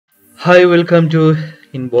Hi, welcome to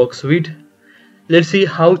Inbox Vid. Let's see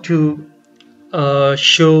how to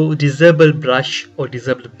show disable brush or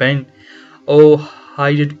disable pen or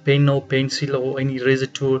hide pen or pencil or any eraser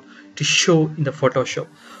tool to show in the Photoshop.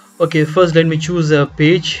 Okay, first let me choose a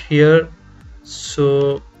page here.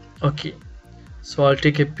 So I'll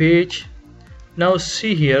take a page. Now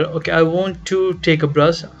see here. Okay, I want to take a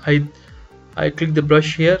brush. I click the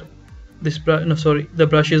brush here. This brush, no, sorry, the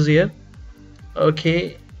brush is here.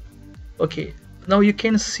 Okay, now you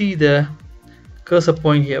can see the cursor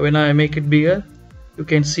point here. When I make it bigger, you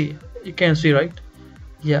can see right?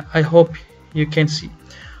 Yeah, I hope you can see.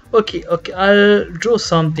 Okay, I'll draw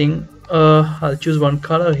something. I'll choose one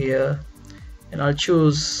color here and I'll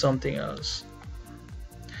choose something else.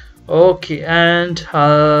 Okay, and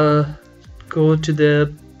I'll go to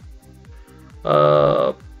the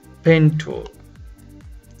pen tool.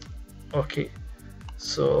 Okay,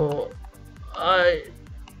 so I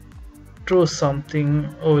draw something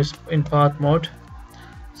always in path mode,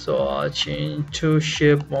 so I'll change to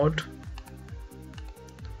shape mode.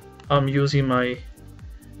 I'm using my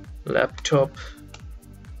laptop,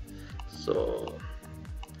 so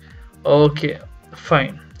okay,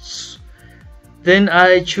 fine. Then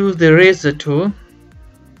I choose the eraser tool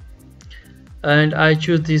and I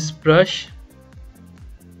choose this brush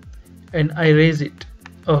and I erase it.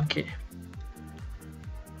 Okay,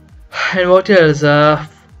 and what else?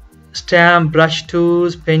 Stamp, brush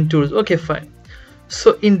tools, pen tools. Okay, fine.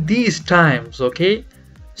 So in these times, okay,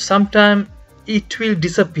 sometime it will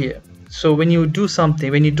disappear. So when you do something,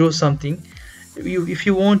 when you draw something, if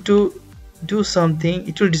you want to do something,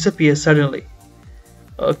 it will disappear suddenly.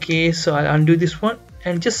 Okay, so I'll undo this one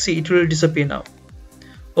and just see, it will disappear now.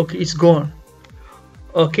 Okay, it's gone.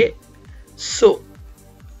 Okay, so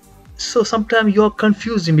sometimes you are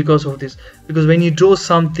confusing because of this, because when you draw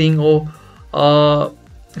something or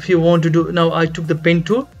if you want to do, now I took the pen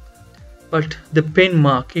tool but the pen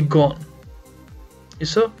mark is gone. You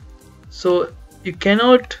saw? So you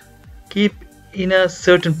cannot keep in a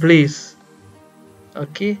certain place.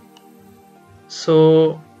 Okay,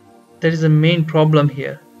 so that is the main problem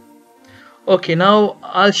here. Okay, now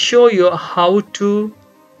I'll show you how to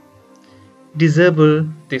disable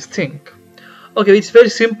this thing. Okay, it's very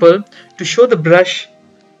simple. To show the brush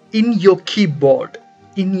in your keyboard,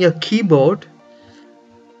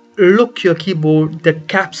 look your keyboard, the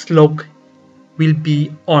caps lock will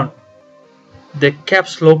be on. The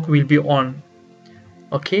caps lock will be on.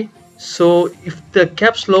 Okay, so if the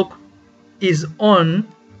caps lock is on,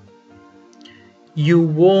 you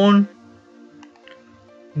won't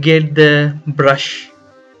get the brush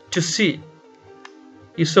to see.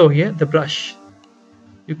 You saw here the brush,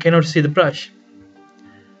 you cannot see the brush.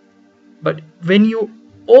 But when you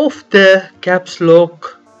off the caps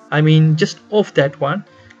lock, I mean just off that one,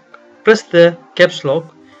 press the caps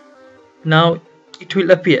lock, now it will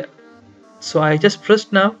appear. So I just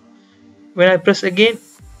pressed now. When I press again,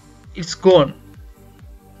 it's gone.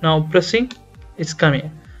 Now pressing, it's coming.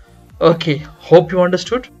 Okay, hope you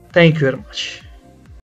understood. Thank you very much.